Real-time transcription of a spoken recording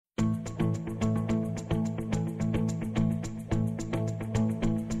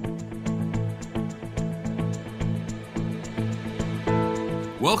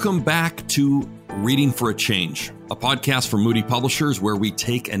Welcome back to Reading for a Change, a podcast from Moody Publishers where we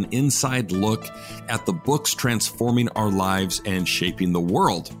take an inside look at the books transforming our lives and shaping the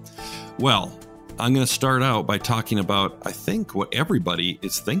world. Well, I'm going to start out by talking about, I think, what everybody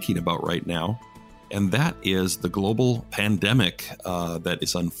is thinking about right now, and that is the global pandemic that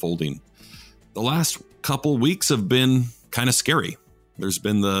is unfolding. The last couple weeks have been kind of scary. There's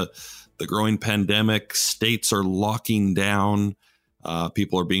been the growing pandemic. States are locking down.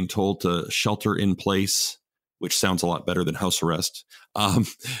 People are being told to shelter in place, which sounds a lot better than house arrest.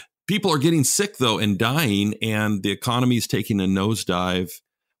 People are getting sick, though, and dying, and the economy is taking a nosedive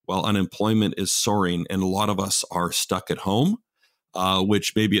while unemployment is soaring. And a lot of us are stuck at home,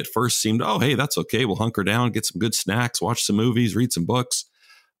 which maybe at first seemed, oh, hey, that's okay. We'll hunker down, get some good snacks, watch some movies, read some books.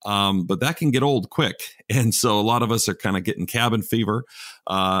 But that can get old quick. And so a lot of us are kind of getting cabin fever.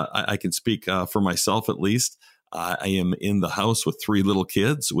 I can speak for myself, at least. I am in the house with 3 little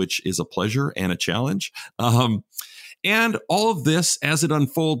kids, which is a pleasure and a challenge. And all of this, as it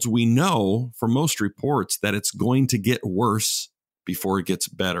unfolds, we know from most reports that it's going to get worse before it gets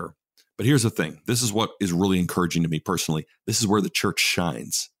better. But here's the thing. This is what is really encouraging to me personally. This is where the church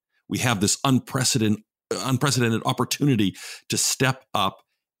shines. We have this unprecedented opportunity to step up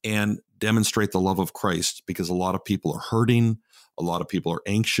and demonstrate the love of Christ, because a lot of people are hurting. A lot of people are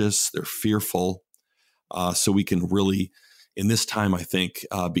anxious. They're fearful. So we can really, in this time, I think,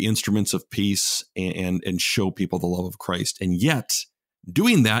 be instruments of peace and show people the love of Christ. And yet,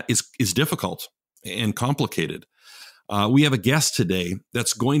 doing that is difficult and complicated. We have a guest today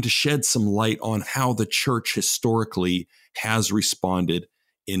that's going to shed some light on how the church historically has responded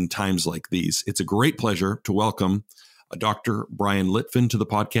in times like these. It's a great pleasure to welcome Dr. Brian Litfin to the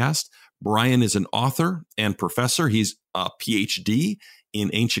podcast. Brian is an author and professor. He's a PhD in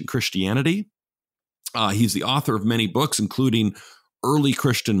ancient Christianity. He's the author of many books, including Early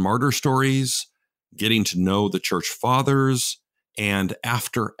Christian Martyr Stories, Getting to Know the Church Fathers, and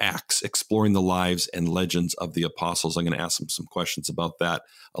After Acts, Exploring the Lives and Legends of the Apostles. I'm going to ask him some questions about that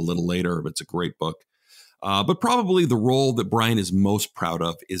a little later, but it's a great book. But probably the role that Brian is most proud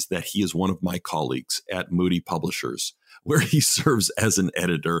of is that he is one of my colleagues at Moody Publishers, where he serves as an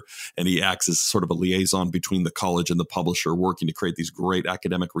editor, and he acts as sort of a liaison between the college and the publisher, working to create these great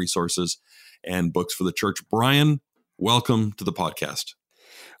academic resources and books for the church. Brian, welcome to the podcast.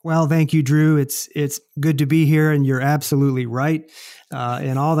 Well, thank you, Drew. It's good to be here, and you're absolutely right.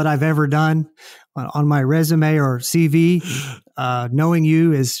 In all that I've ever done on my resume or CV, knowing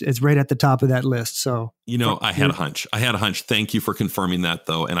you is right at the top of that list. So, I had a hunch. Thank you for confirming that,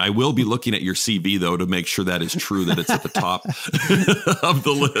 though. And I will be looking at your CV, though, to make sure that is true, that it's at the top of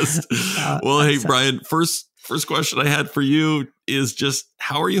the list. Well, hey, Brian, First question I had for you is just,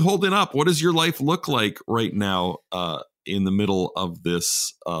 how are you holding up? What does your life look like right now in the middle of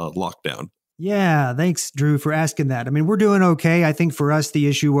this lockdown? Yeah, thanks, Drew, for asking that. I mean, we're doing okay. I think for us, the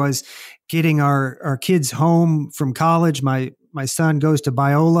issue was getting our kids home from college. My son goes to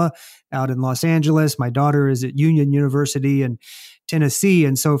Biola out in Los Angeles. My daughter is at Union University in Tennessee.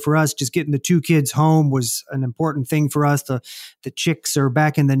 And so for us, just getting the 2 kids home was an important thing for us. The chicks are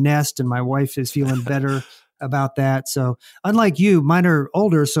back in the nest, and my wife is feeling better about that. So unlike you, mine are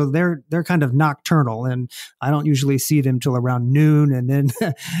older, so they're kind of nocturnal, and I don't usually see them till around noon, and then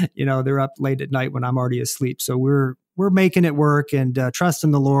they're up late at night when I'm already asleep. So we're making it work and trusting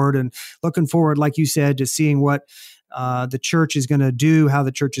the Lord, and looking forward, like you said, to seeing what the church is going to do, how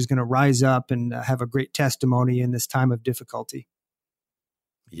the church is going to rise up and have a great testimony in this time of difficulty.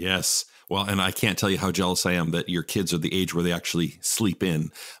 Yes. Well, and I can't tell you how jealous I am that your kids are the age where they actually sleep in.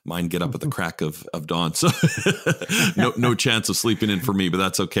 Mine get up at the crack of dawn. So no chance of sleeping in for me, but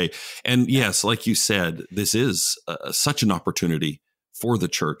that's okay. And yes, like you said, this is such an opportunity for the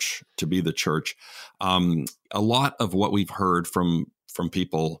church to be the church. A lot of what we've heard from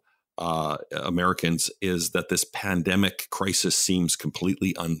people, Americans, is that this pandemic crisis seems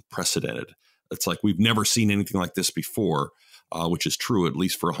completely unprecedented. It's like we've never seen anything like this before. Which is true, at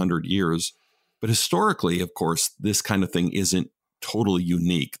least for 100 years. But historically, of course, this kind of thing isn't totally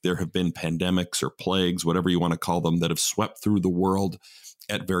unique. There have been pandemics or plagues, whatever you want to call them, that have swept through the world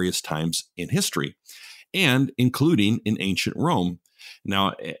at various times in history, and including in ancient Rome.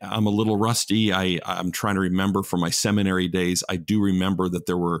 Now, I'm a little rusty. I'm trying to remember from my seminary days. I do remember that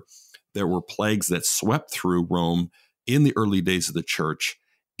there were plagues that swept through Rome in the early days of the church.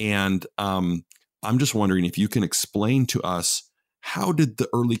 And I'm just wondering if you can explain to us, how did the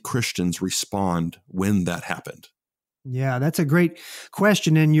early Christians respond when that happened? Yeah, that's a great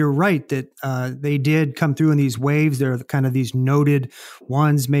question. And you're right that they did come through in these waves. They're kind of these noted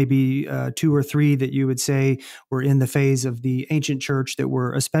ones, maybe two or three that you would say were in the phase of the ancient church that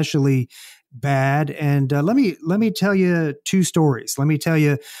were especially bad. And let me tell you two stories. Let me tell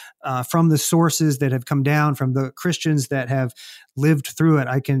you from the sources that have come down from the Christians that have lived through it.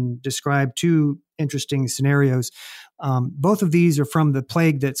 I can describe two interesting scenarios. Both of these are from the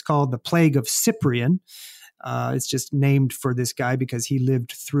plague that's called the Plague of Cyprian. It's just named for this guy because he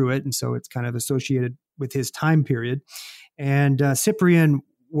lived through it. And so it's kind of associated with his time period. And Cyprian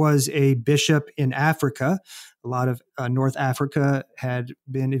was a bishop in Africa. A lot of North Africa had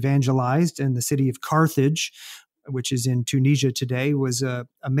been evangelized, and the city of Carthage, which is in Tunisia today, was a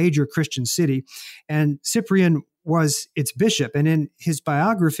major Christian city. And Cyprian was its bishop. And in his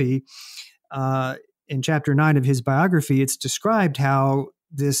biography, in chapter 9 of his biography, it's described how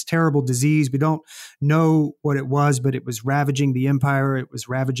this terrible disease, we don't know what it was, but it was ravaging the empire. It was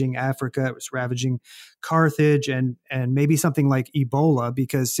ravaging Africa. It was ravaging Carthage, and maybe something like Ebola,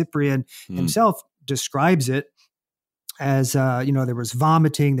 because Cyprian himself describes it as, there was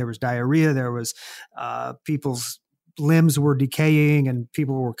vomiting, there was diarrhea, there was people's limbs were decaying, and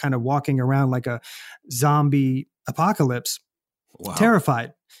people were kind of walking around like a zombie apocalypse. Wow.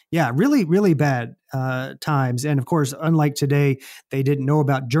 Terrified. Yeah, really, really bad times. And of course, unlike today, they didn't know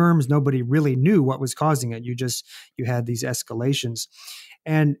about germs. Nobody really knew what was causing it. You had these escalations.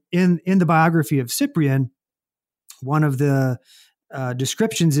 And in the biography of Cyprian, one of the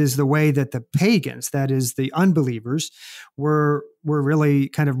descriptions is the way that the pagans, that is the unbelievers, were really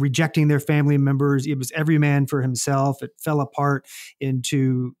kind of rejecting their family members. It was every man for himself. It fell apart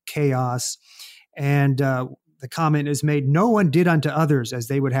into chaos. And the comment is made, no one did unto others as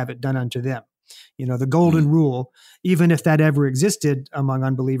they would have it done unto them. The golden rule, even if that ever existed among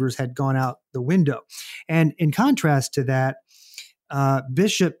unbelievers, had gone out the window. And in contrast to that,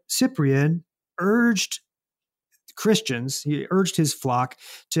 Bishop Cyprian urged Christians, he urged his flock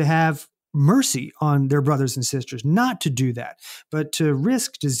to have mercy on their brothers and sisters, not to do that, but to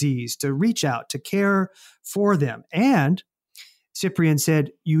risk disease, to reach out, to care for them. And Cyprian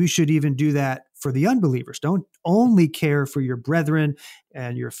said, you should even do that for the unbelievers. Don't only care for your brethren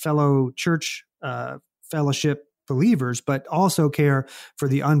and your fellow church fellowship believers, but also care for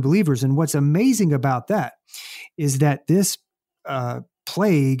the unbelievers. And what's amazing about that is that this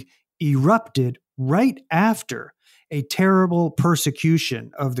plague erupted right after a terrible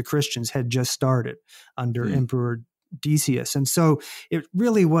persecution of the Christians had just started under Emperor Decius. And so it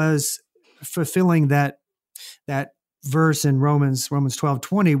really was fulfilling that verse in Romans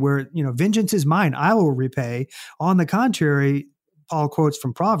 12:20, where, vengeance is mine, I will repay. On the contrary, Paul quotes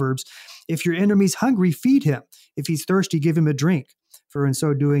from Proverbs, if your enemy's hungry, feed him. If he's thirsty, give him a drink. For in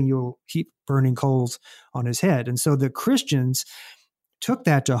so doing, you'll heap burning coals on his head. And so the Christians took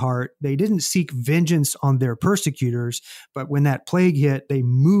that to heart. They didn't seek vengeance on their persecutors, but when that plague hit, they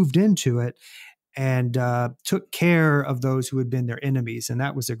moved into it and took care of those who had been their enemies. And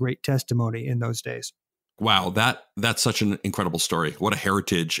that was a great testimony in those days. Wow, that's such an incredible story. What a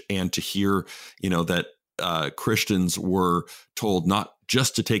heritage. And to hear, that Christians were told not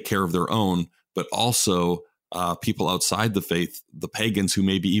just to take care of their own, but also people outside the faith, the pagans who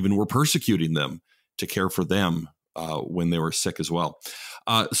maybe even were persecuting them, to care for them when they were sick as well.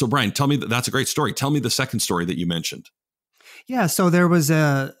 So Brian, tell me that's a great story. Tell me the second story that you mentioned. Yeah, so there was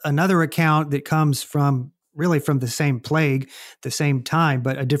another account that comes from the same plague, the same time,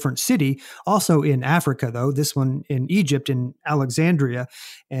 but a different city, also in Africa, though, this one in Egypt, in Alexandria.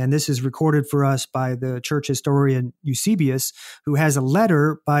 And this is recorded for us by the church historian Eusebius, who has a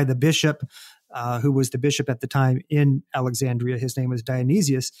letter by the bishop, who was the bishop at the time in Alexandria. His name was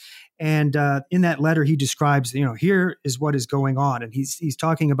Dionysius. And in that letter, he describes, here is what is going on. And he's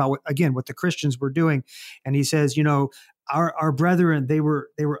talking about, what the Christians were doing. And he says, our brethren, they were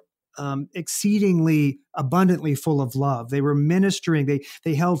exceedingly abundantly full of love. They were ministering.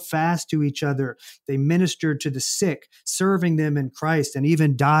 They held fast to each other. They ministered to the sick, serving them in Christ, and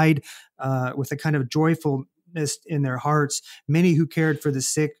even died with a kind of joyfulness in their hearts. Many who cared for the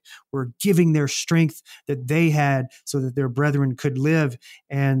sick were giving their strength that they had so that their brethren could live,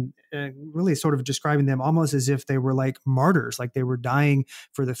 and really sort of describing them almost as if they were like martyrs, like they were dying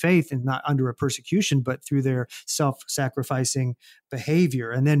for the faith and not under a persecution, but through their self-sacrificing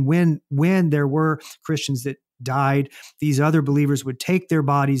behavior. And then when there were Christians that died, these other believers would take their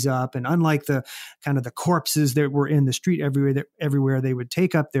bodies up, and unlike the kind of the corpses that were in the street everywhere, they would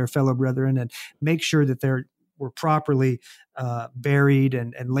take up their fellow brethren and make sure that there were properly buried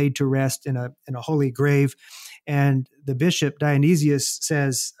and laid to rest in a holy grave. And the bishop Dionysius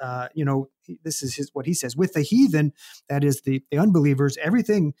says, this is what he says: with the heathen, that is the unbelievers,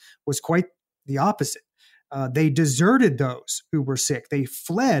 everything was quite the opposite. They deserted those who were sick. They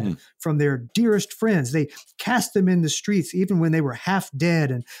fled from their dearest friends. They cast them in the streets, even when they were half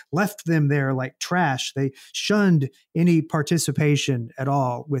dead, and left them there like trash. They shunned any participation at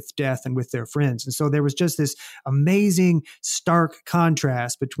all with death and with their friends. And so there was just this amazing, stark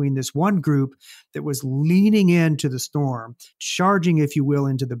contrast between this one group that was leaning into the storm, charging, if you will,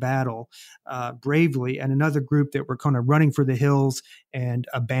 into the battle bravely, and another group that were kind of running for the hills and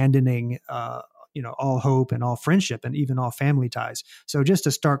abandoning all hope and all friendship and even all family ties. So just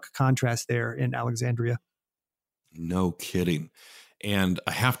a stark contrast there in Alexandria. No kidding. And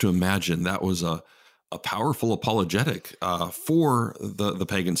I have to imagine that was a powerful apologetic for the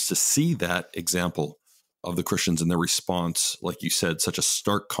pagans to see that example of the Christians and their response, like you said, such a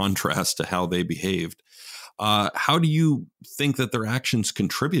stark contrast to how they behaved. How do you think that their actions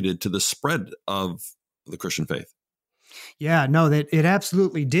contributed to the spread of the Christian faith? Yeah, no, that it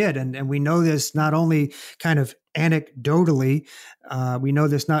absolutely did. And we know this not only kind of anecdotally, we know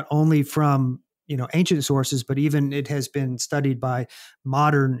this not only from, ancient sources, but even it has been studied by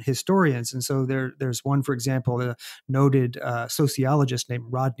modern historians. And so there's one, for example, a noted sociologist named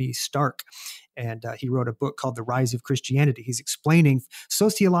Rodney Stark. And he wrote a book called The Rise of Christianity. He's explaining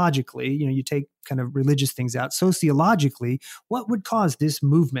sociologically, you take kind of religious things out, sociologically, what would cause this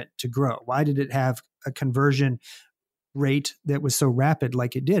movement to grow? Why did it have a conversion rate that was so rapid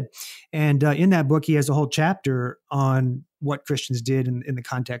like it did? And in that book, he has a whole chapter on what Christians did in the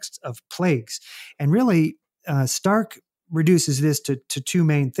context of plagues. And really, Stark reduces this to two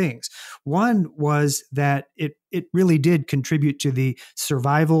main things. One was that it really did contribute to the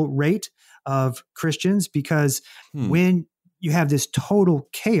survival rate of Christians, because when you have this total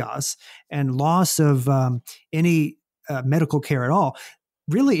chaos and loss of any medical care at all,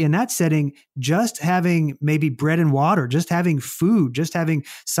 really in that setting, just having maybe bread and water, just having food, just having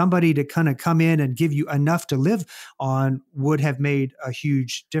somebody to kind of come in and give you enough to live on would have made a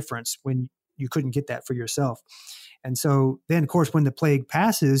huge difference when you couldn't get that for yourself. And so then, of course, when the plague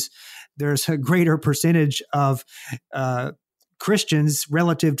passes, there's a greater percentage of Christians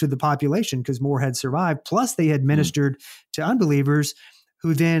relative to the population because more had survived. Plus, they had ministered to unbelievers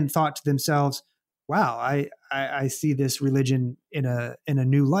who then thought to themselves, wow, I see this religion in a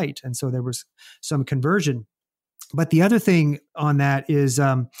new light. And so there was some conversion. But the other thing on that is,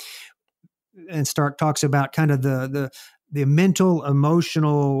 and Stark talks about kind of the mental,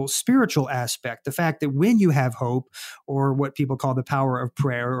 emotional, spiritual aspect, the fact that when you have hope, or what people call the power of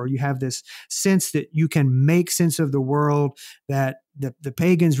prayer, or you have this sense that you can make sense of the world, that the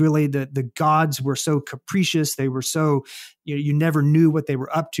pagans really, the gods were so capricious. They were so, you never knew what they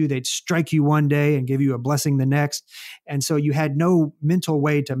were up to. They'd strike you one day and give you a blessing the next. And so you had no mental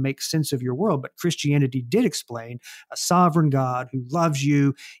way to make sense of your world. But Christianity did explain a sovereign God who loves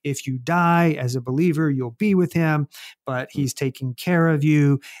you. If you die as a believer, you'll be with him, but he's taking care of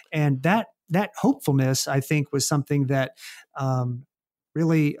you. And that hopefulness, I think, was something that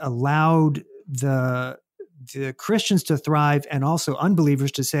really allowed the Christians to thrive, and also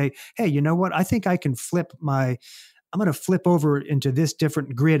unbelievers to say, hey, you know what? I think I can I'm going to flip over into this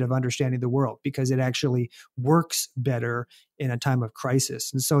different grid of understanding the world, because it actually works better in a time of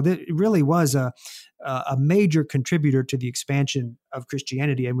crisis. And so it really was a major contributor to the expansion of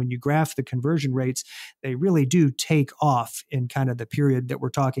Christianity. And when you graph the conversion rates, they really do take off in kind of the period that we're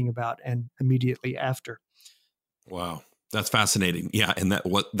talking about and immediately after. Wow. That's fascinating. Yeah. And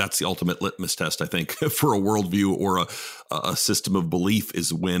that's the ultimate litmus test, I think, for a worldview or a system of belief,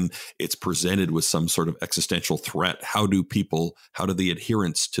 is when it's presented with some sort of existential threat. How do the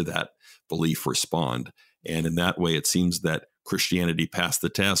adherents to that belief respond? And in that way, it seems that Christianity passed the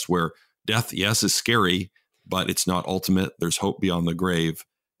test, where death, yes, is scary, but it's not ultimate. There's hope beyond the grave.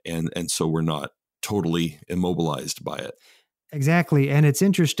 And so we're not totally immobilized by it. Exactly. And it's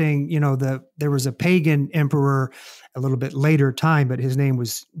interesting, there was a pagan emperor a little bit later time, but his name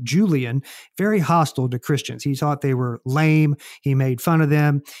was Julian, very hostile to Christians. He thought they were lame. He made fun of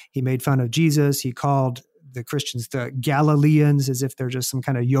them. He made fun of Jesus. He called the Christians the Galileans, as if they're just some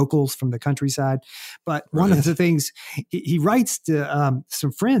kind of yokels from the countryside. But one of the things he writes to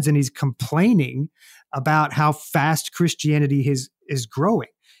some friends, and he's complaining about how fast Christianity is growing.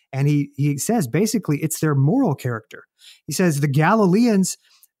 And he says, basically, it's their moral character. He says the Galileans,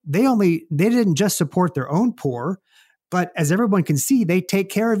 they didn't just support their own poor, but as everyone can see, they take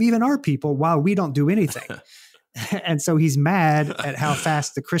care of even our people while we don't do anything. And so he's mad at how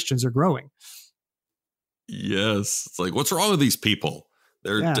fast the Christians are growing. Yes. It's like, what's wrong with these people?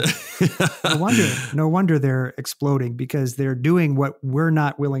 They're Yeah. No wonder they're exploding, because they're doing what we're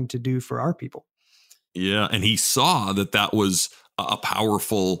not willing to do for our people. Yeah. And he saw that was a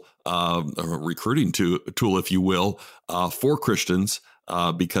powerful recruiting tool, if you will, for Christians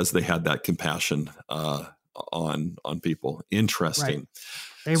because they had that compassion on people. Interesting. Right.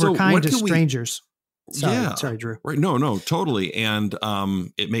 They were kind to strangers. Sorry, Drew. Right. No, totally. And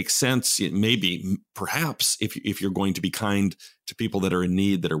it makes sense. Perhaps if you're going to be kind to people that are in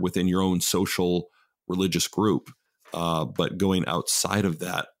need, that are within your own social religious group, but going outside of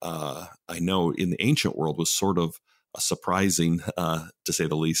that, I know in the ancient world was sort of a surprising, to say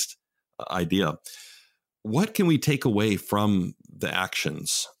the least, idea. What can we take away from the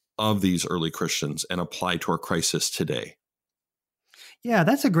actions of these early Christians and apply to our crisis today? Yeah,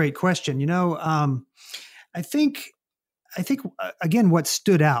 that's a great question. I think again, what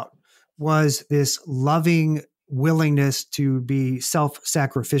stood out was this loving willingness to be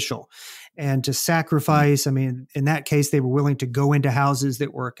self-sacrificial and to sacrifice. I mean, in that case, they were willing to go into houses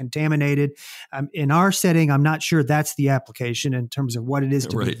that were contaminated. In our setting, I'm not sure that's the application in terms of what it is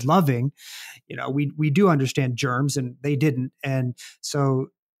to be loving. We do understand germs, and they didn't. And so,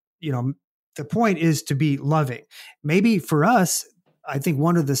 the point is to be loving. Maybe for us, I think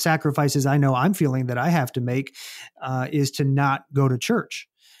one of the sacrifices I know I'm feeling that I have to make is to not go to church.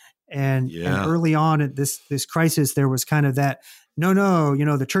 And early on at this crisis, there was kind of that, no,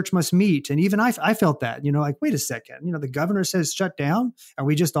 the church must meet. And even I felt that, like, wait a second, the governor says shut down. Are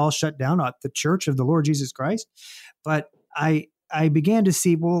we just all shut down at the church of the Lord Jesus Christ? But I began to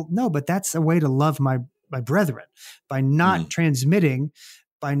see, well, no, but that's a way to love my brethren by not transmitting,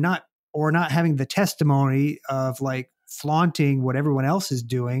 not having the testimony of like flaunting what everyone else is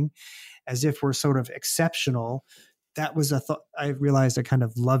doing as if we're sort of exceptional. That was I realized a kind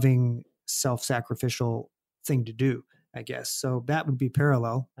of loving, self-sacrificial thing to do, I guess. So that would be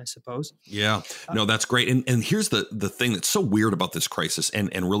parallel, I suppose. Yeah, no, that's great. And here's the thing that's so weird about this crisis and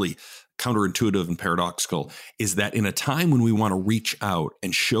really counterintuitive and paradoxical is that in a time when we want to reach out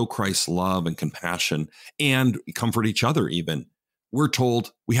and show Christ's love and compassion and comfort each other even, we're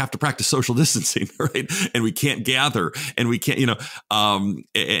told we have to practice social distancing, right? And we can't gather, and we can't,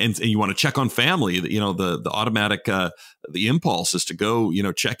 and you want to check on family. The automatic, the impulse is to go,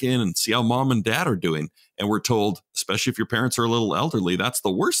 check in and see how mom and dad are doing. And we're told, especially if your parents are a little elderly, that's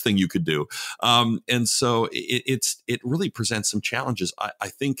the worst thing you could do. And so it really presents some challenges. I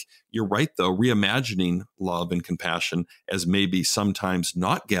think you're right, though, reimagining love and compassion as maybe sometimes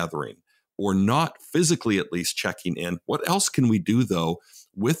not gathering, or not physically at least checking in. What else can we do, though,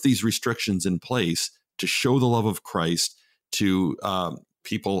 with these restrictions in place to show the love of Christ to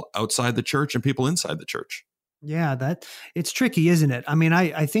people outside the church and people inside the church? Yeah, it's tricky, isn't it? I mean,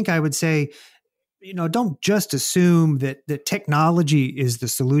 I think I would say, don't just assume that technology is the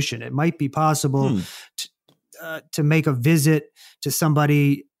solution. It might be possible to make a visit to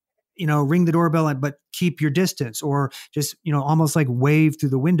somebody, ring the doorbell, but keep your distance, or just, almost like wave through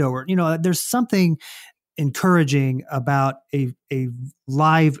the window, or, there's something encouraging about a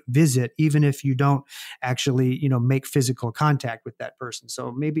live visit, even if you don't actually, make physical contact with that person.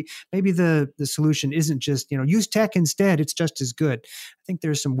 So maybe the solution isn't just, use tech instead. It's just as good. I think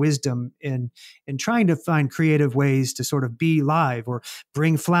there's some wisdom in trying to find creative ways to sort of be live, or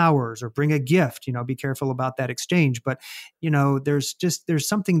bring flowers, or bring a gift. Be careful about that exchange. But, there's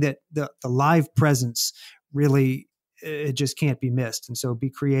something that the live presence really, it just can't be missed. And so be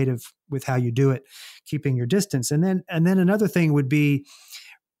creative with how you do it, keeping your distance. And then another thing would be,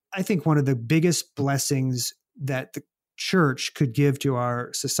 I think one of the biggest blessings that the church could give to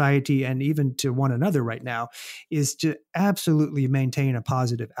our society and even to one another right now is to absolutely maintain a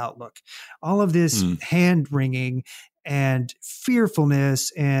positive outlook. All of this hand wringing and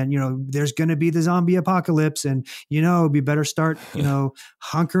fearfulness, and there's going to be the zombie apocalypse, and we better start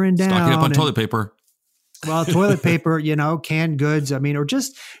hunkering down, stocking up on toilet paper. Well, toilet paper, canned goods. I mean, or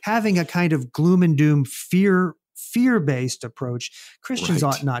just having a kind of gloom and doom, fear-based approach. Christians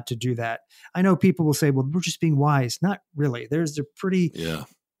ought not to do that. I know people will say, well, we're just being wise. Not really. There's a pretty,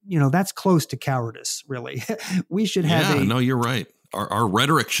 that's close to cowardice, really. We should have no, you're right. Our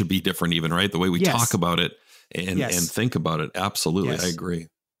rhetoric should be different even, right? The way we talk about it and think about it. Absolutely. I agree.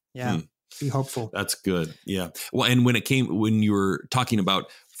 Yeah. Be hopeful. That's good. Yeah. Well, and when you were talking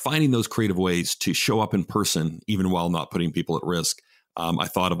about finding those creative ways to show up in person, even while not putting people at risk, I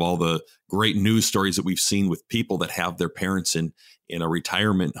thought of all the great news stories that we've seen with people that have their parents in a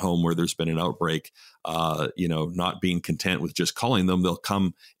retirement home where there's been an outbreak, not being content with just calling them. They'll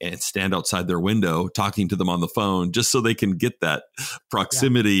come and stand outside their window talking to them on the phone just so they can get that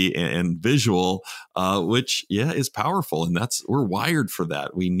proximity and visual, which, is powerful. And we're wired for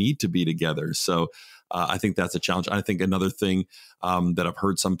that. We need to be together. So I think that's a challenge. I think another thing that I've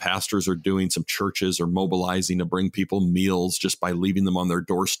heard some pastors are doing, some churches are mobilizing to bring people meals just by leaving them on their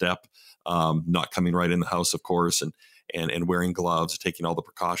doorstep, not coming right in the house, of course, and wearing gloves, taking all the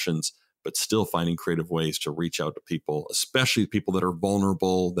precautions, but still finding creative ways to reach out to people, especially people that are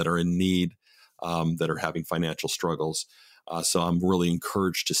vulnerable, that are in need, that are having financial struggles. So I'm really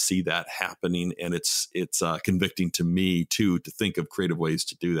encouraged to see that happening, and it's convicting to me too to think of creative ways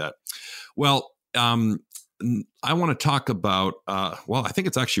to do that. Well, I want to talk about, I think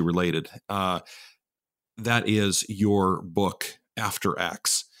it's actually related. That is your book, After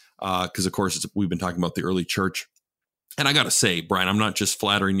Acts, because of course we've been talking about the early church. And I got to say, Brian, I'm not just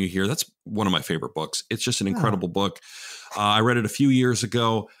flattering you here. That's one of my favorite books. It's just an incredible book. I read it a few years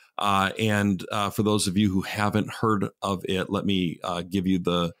ago. And for those of you who haven't heard of it, let me give you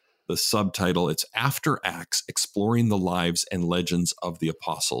the subtitle. It's After Acts, Exploring the Lives and Legends of the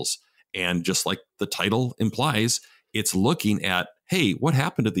Apostles. And just like the title implies, it's looking at, hey, what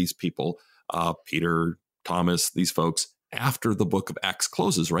happened to these people, Peter, Thomas, these folks, after the book of Acts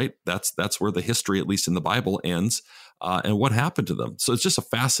closes, right? That's where the history, at least in the Bible, ends, and what happened to them. So it's just a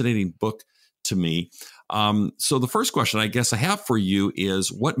fascinating book to me. So the first question I guess I have for you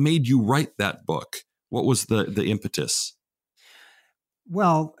is, what made you write that book? What was the impetus?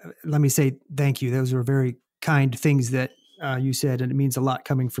 Well, let me say thank you. Those were very kind things that you said, and it means a lot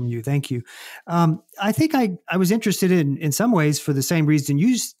coming from you. Thank you. I think I was interested in some ways for the same reason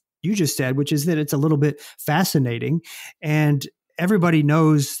you just said, which is that it's a little bit fascinating, and everybody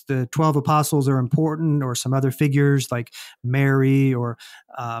knows the 12 apostles are important, or some other figures like Mary, or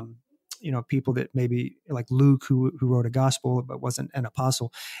people that maybe like Luke, who wrote a gospel but wasn't an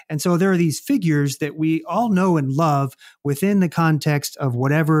apostle. And so there are these figures that we all know and love within the context of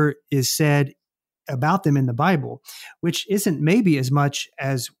whatever is said about them in the Bible, which isn't maybe as much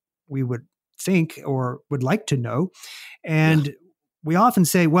as we would think or would like to know. And we often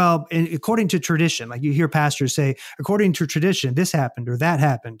say, well, according to tradition, like you hear pastors say, according to tradition, this happened or that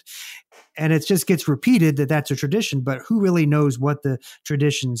happened. And it just gets repeated that that's a tradition, but who really knows what the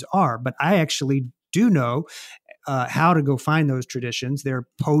traditions are? But I actually do know how to go find those traditions. They're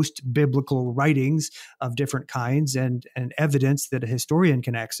post-biblical writings of different kinds and evidence that a historian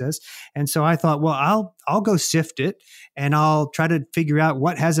can access. And so I thought, well, I'll go sift it, and I'll try to figure out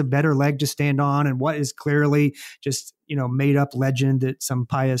what has a better leg to stand on and what is clearly just made up legend that some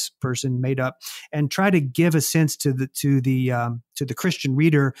pious person made up, and try to give a sense to the Christian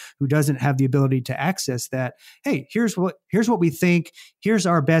reader who doesn't have the ability to access that. Hey, here's what we think. Here's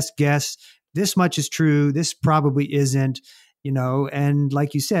our best guess. This much is true. This probably isn't, and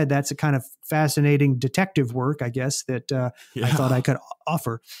like you said, that's a kind of fascinating detective work, I guess, that I thought I could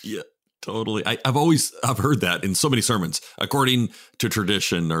offer. Yeah, totally. I've heard that in so many sermons, according to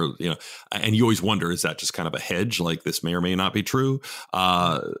tradition, or, and you always wonder, is that just kind of a hedge? Like this may or may not be true.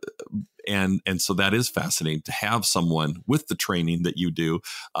 And so that is fascinating to have someone with the training that you do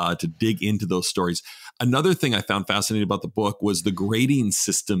to dig into those stories. Another thing I found fascinating about the book was the grading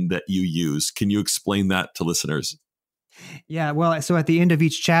system that you use. Can you explain that to listeners? Yeah, well, so at the end of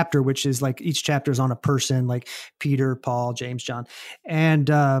each chapter, which is like each chapter is on a person, like Peter, Paul, James, John, and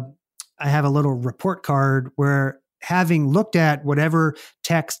I have a little report card where, having looked at whatever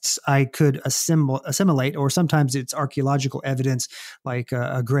texts I could assimilate, or sometimes it's archaeological evidence, like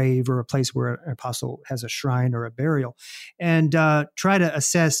a grave or a place where an apostle has a shrine or a burial, and try to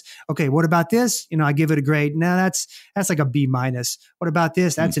assess, okay, what about this? I give it a grade. Now that's like a B-. What about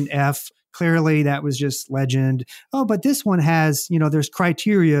this? That's an F. Clearly that was just legend. Oh, but this one has, there's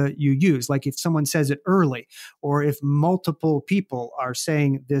criteria you use. Like if someone says it early, or if multiple people are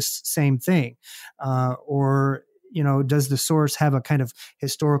saying this same thing, or does the source have a kind of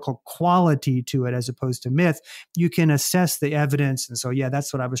historical quality to it as opposed to myth? You can assess the evidence. And so,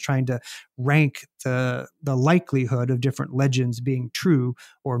 that's what I was trying to rank the likelihood of different legends being true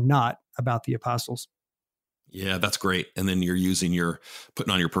or not about the apostles. Yeah, that's great. And then you're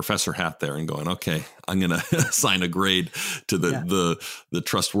putting on your professor hat there and going, okay, I'm going to assign a grade to the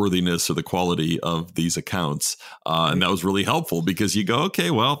trustworthiness or the quality of these accounts. And that was really helpful, because you go,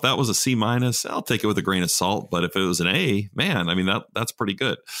 okay, well, if that was a C-, I'll take it with a grain of salt. But if it was an A, man, I mean, that's pretty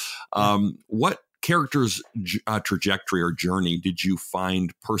good. What character's trajectory or journey did you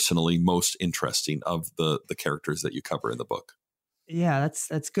find personally most interesting of the characters that you cover in the book? Yeah,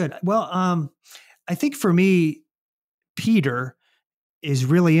 that's good. Well, I think for me, Peter is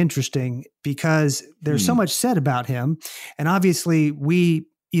really interesting because there's so Hmm, much said about him. And obviously, we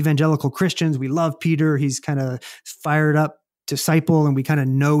evangelical Christians, we love Peter. He's kind of fired up disciple, and we kind of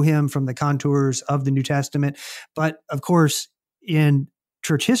know him from the contours of the New Testament. But of course, in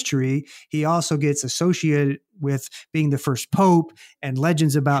church history, he also gets associated with being the first pope and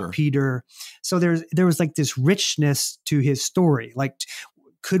legends about sure. Peter. So there was like this richness to his story. Like,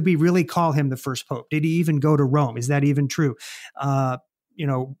 could we really call him the first pope? Did he even go to Rome? Is that even true?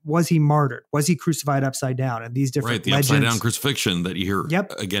 Was he martyred? Was he crucified upside down? And these Right. different The upside down legends. crucifixion that you hear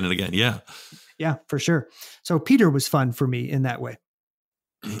Yep. again and again. Yeah. Yeah, for sure. So Peter was fun for me in that way.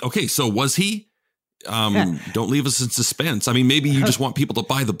 Okay. So was he? Don't leave us in suspense. I mean, maybe you just want people to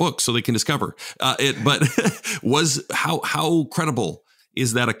buy the book so they can discover it. But was how credible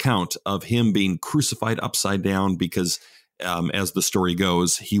is that account of him being crucified upside down? Because as the story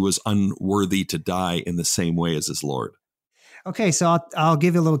goes, he was unworthy to die in the same way as his Lord. Okay, so I'll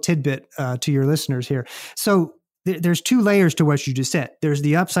give you a little tidbit to your listeners here. So there's two layers to what you just said. There's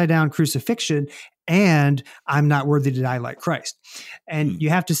the upside down crucifixion, and I'm not worthy to die like Christ. And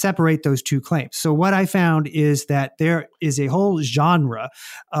you have to separate those two claims. So what I found is that there is a whole genre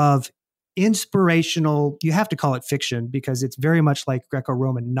of inspirational, you have to call it fiction because it's very much like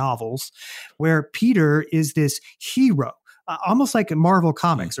Greco-Roman novels, where Peter is this hero, almost like in Marvel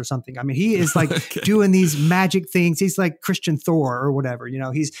Comics or something. I mean, he is like Okay. doing these magic things. He's like Christian Thor or whatever.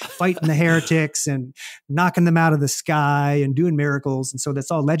 He's fighting the heretics and knocking them out of the sky and doing miracles. And so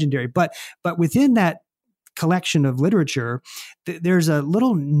that's all legendary. But within that collection of literature, there's a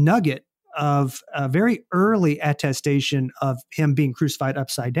little nugget of a very early attestation of him being crucified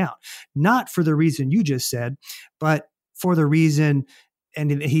upside down, not for the reason you just said, but for the reason, and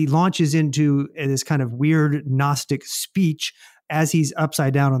he launches into this kind of weird Gnostic speech as he's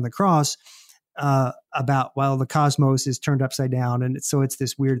upside down on the cross about, well, the cosmos is turned upside down. And so it's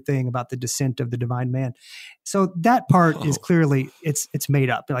this weird thing about the descent of the divine man. So that part is clearly, it's made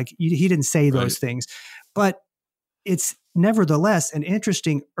up. Like he didn't say those things, but it's nevertheless an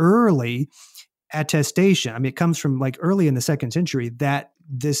interesting early attestation. I mean, it comes from like early in the 2nd century that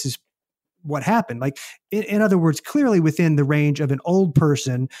this is what happened. Like, in other words, clearly within the range of an old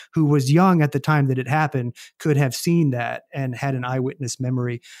person who was young at the time that it happened could have seen that and had an eyewitness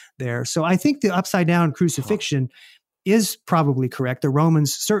memory there. So I think the upside down crucifixion is probably correct. The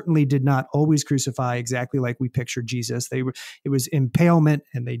Romans certainly did not always crucify exactly like we pictured Jesus. It was impalement,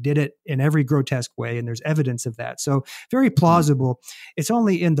 and they did it in every grotesque way, and there's evidence of that. So very plausible. It's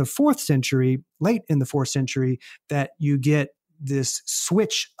only in the 4th century, late in the 4th century, that you get this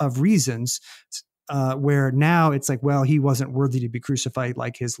switch of reasons where now it's like, well, he wasn't worthy to be crucified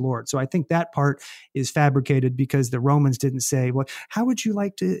like his Lord. So I think that part is fabricated because the Romans didn't say, well, how would you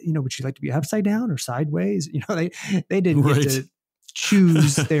like to, would you like to be upside down or sideways? They didn't get to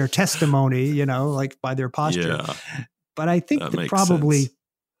choose their testimony, like by their posture. Yeah, but I think that probably sense.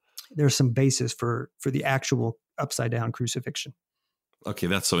 There's some basis for the actual upside down crucifixion. Okay,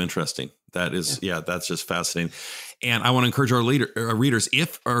 that's so interesting. That is, that's just fascinating. And I want to encourage our readers,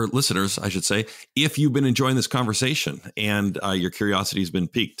 our listeners, I should say, if you've been enjoying this conversation and your curiosity has been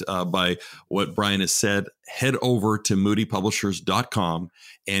piqued by what Brian has said, head over to moodypublishers.com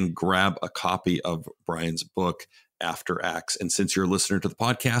and grab a copy of Brian's book, After Acts. And since you're a listener to the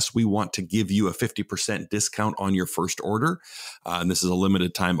podcast, we want to give you a 50% discount on your first order. And this is a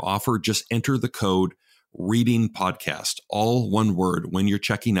limited time offer. Just enter the code Reading Podcast, all one word, when you're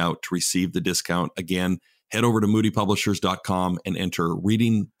checking out to receive the discount. Again, head over to moodypublishers.com and enter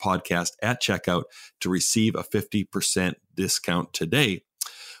Reading Podcast at checkout to receive a 50% discount today.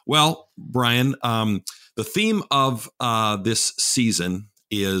 Well, Brian, the theme of this season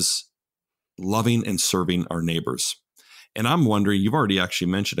is loving and serving our neighbors. And I'm wondering, you've already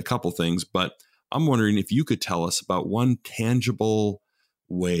actually mentioned a couple things, but I'm wondering if you could tell us about one tangible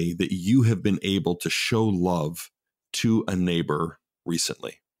way that you have been able to show love to a neighbor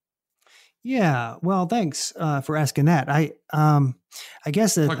recently. Yeah, well, thanks for asking that. I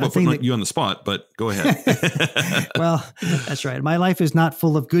guess Talk about putting you on the spot, but go ahead. Well, that's right. My life is not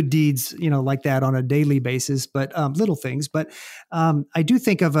full of good deeds, like that on a daily basis, but little things. But I do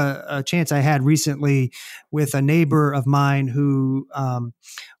think of a chance I had recently with a neighbor of mine who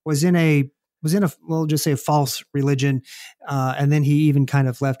was in a we'll just say a false religion. And then he even kind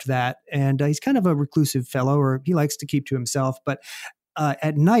of left that. And he's kind of a reclusive fellow, or he likes to keep to himself. But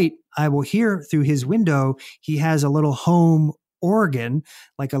at night, I will hear through his window, he has a little home organ,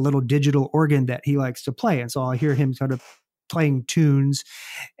 like a little digital organ that he likes to play. And so I'll hear him sort of playing tunes.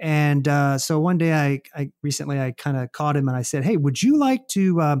 And so one day I recently kind of caught him and I said, hey, would you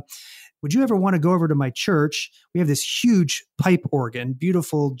ever want to go over to my church? We have this huge pipe organ,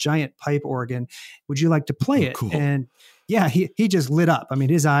 beautiful giant pipe organ. Would you like to play it? Cool. And yeah, he just lit up. I mean,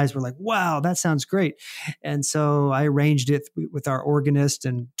 his eyes were like, wow, that sounds great. And so I arranged it with our organist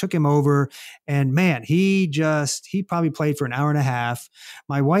and took him over. And man, he probably played for an hour and a half.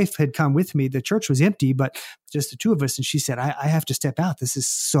 My wife had come with me. The church was empty, but just the two of us. And she said, I have to step out. This is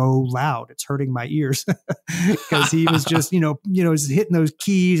so loud. It's hurting my ears. Because he was just, hitting those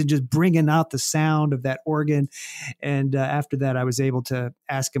keys and just bringing out the sound of that organ. And after that, I was able to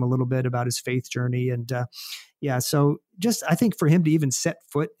ask him a little bit about his faith journey. And so just I think for him to even set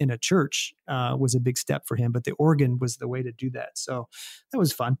foot in a church was a big step for him. But the organ was the way to do that. So that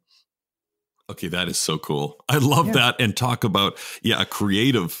was fun. Okay, that is so cool. I love that. And talk about, a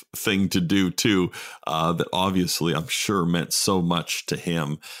creative thing to do too, that obviously I'm sure meant so much to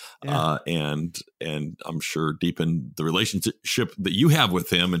him. And I'm sure deepened the relationship that you have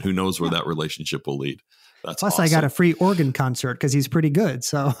with him, and who knows where that relationship will lead. That's Plus awesome. I got a free organ concert because he's pretty good.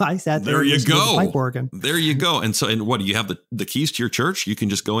 So I sat there. There you go. The pipe organ. There you go. And what, do you have the keys to your church? You can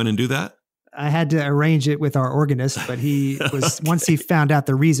just go in and do that? I had to arrange it with our organist, but he was once he found out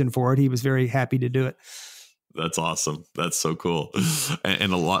the reason for it, he was very happy to do it. That's awesome. That's so cool.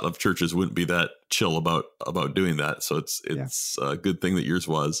 And a lot of churches wouldn't be that chill about doing that. So it's a good thing that yours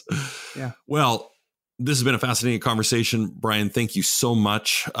was. Yeah. Well, this has been a fascinating conversation. Brian, thank you so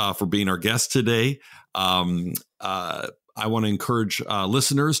much for being our guest today. I want to encourage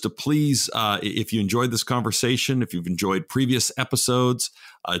listeners to please, if you enjoyed this conversation, if you've enjoyed previous episodes,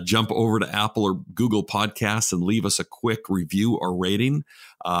 jump over to Apple or Google Podcasts and leave us a quick review or rating.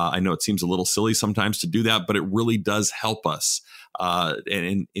 I know it seems a little silly sometimes to do that, but it really does help us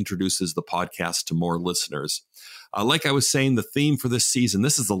and introduces the podcast to more listeners. Like I was saying, the theme for this season,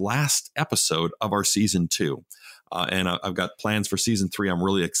 this is the last episode of our season 2. And I've got plans for season 3 I'm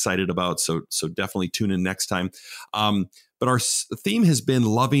really excited about. So definitely tune in next time. But our theme has been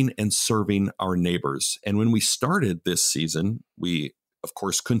loving and serving our neighbors. And when we started this season, we, of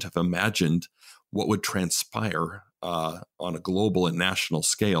course, couldn't have imagined what would transpire on a global and national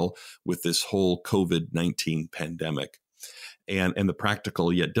scale with this whole COVID-19 pandemic. And the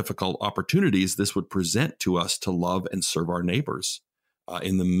practical yet difficult opportunities this would present to us to love and serve our neighbors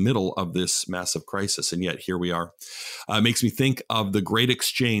in the middle of this massive crisis. And yet here we are. It makes me think of The Great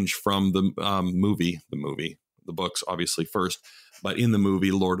Exchange from the the books, obviously first, but in the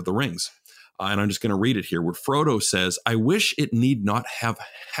movie Lord of the Rings. And I'm just going to read it here, where Frodo says, "I wish it need not have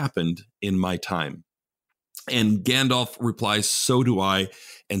happened in my time." And Gandalf replies, "So do I,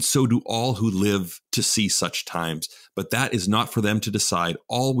 and so do all who live to see such times. But that is not for them to decide.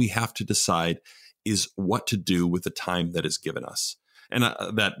 All we have to decide is what to do with the time that is given us." And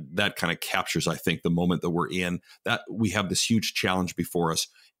that kind of captures, I think, the moment that we're in, that we have this huge challenge before us.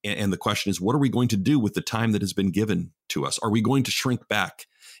 And the question is, what are we going to do with the time that has been given to us? Are we going to shrink back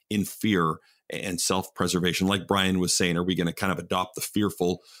in fear and self-preservation? Like Brian was saying, are we going to kind of adopt the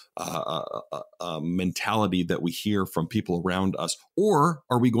fearful mentality that we hear from people around us? Or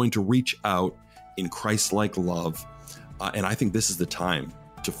are we going to reach out in Christ-like love? And I think this is the time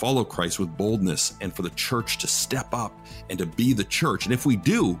to follow Christ with boldness and for the church to step up and to be the church. And if we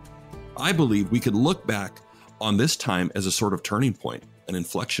do, I believe we could look back on this time as a sort of turning point, an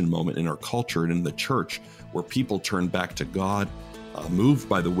inflection moment in our culture and in the church, where people turn back to God, moved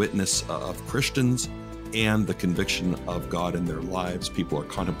by the witness of Christians and the conviction of God in their lives. People are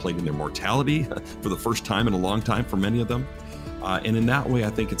contemplating their mortality for the first time in a long time for many of them. And in that way, I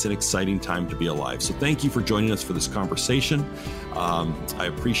think it's an exciting time to be alive. So thank you for joining us for this conversation. I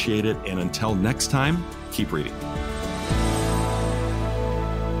appreciate it. And until next time, keep reading.